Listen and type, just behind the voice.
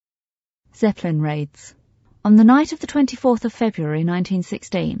Zeppelin raids. On the night of the 24th of February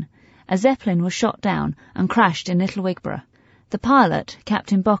 1916, a Zeppelin was shot down and crashed in Little Wigborough. The pilot,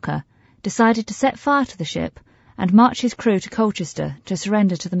 Captain Bocker, decided to set fire to the ship and march his crew to Colchester to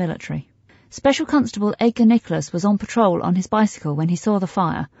surrender to the military. Special Constable Edgar Nicholas was on patrol on his bicycle when he saw the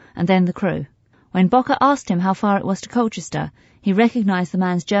fire, and then the crew. When Bocker asked him how far it was to Colchester, he recognised the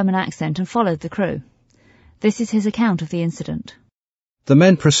man's German accent and followed the crew. This is his account of the incident. The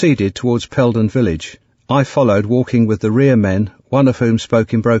men proceeded towards Peldon village. I followed, walking with the rear men, one of whom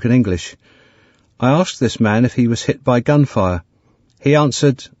spoke in broken English. I asked this man if he was hit by gunfire. He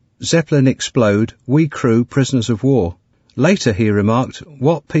answered, "Zeppelin explode, we crew prisoners of war." Later he remarked,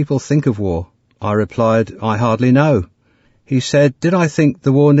 "What people think of war?" I replied, "I hardly know." He said, "Did I think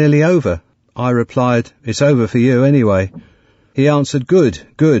the war nearly over?" I replied, "It's over for you anyway." He answered, "Good,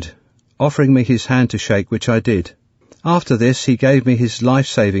 good," offering me his hand to shake, which I did. After this he gave me his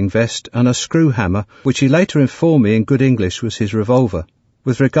life-saving vest and a screw hammer, which he later informed me in good English was his revolver.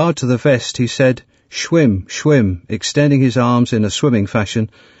 With regard to the vest, he said, "Schwim, schwim," extending his arms in a swimming fashion,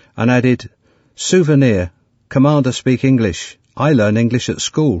 and added, "Souvenir, Commander speak English. I learn English at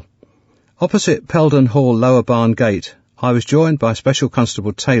school." Opposite Peldon Hall Lower Barn Gate, I was joined by Special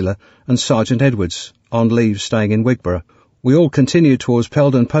Constable Taylor and Sergeant Edwards, on leave staying in Wigborough. We all continued towards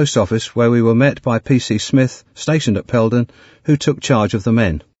Peldon Post Office, where we were met by P.C. Smith, stationed at Peldon, who took charge of the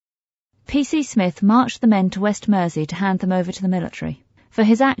men. P.C. Smith marched the men to West Mersey to hand them over to the military. For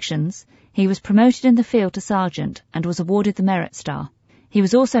his actions, he was promoted in the field to sergeant and was awarded the Merit Star. He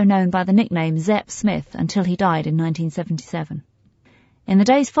was also known by the nickname Zepp Smith until he died in 1977. In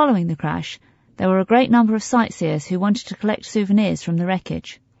the days following the crash, there were a great number of sightseers who wanted to collect souvenirs from the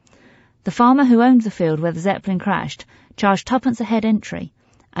wreckage. The farmer who owned the field where the Zeppelin crashed charged twopence a head entry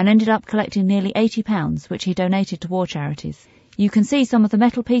and ended up collecting nearly £80, which he donated to war charities. You can see some of the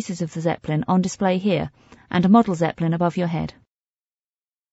metal pieces of the Zeppelin on display here and a model Zeppelin above your head.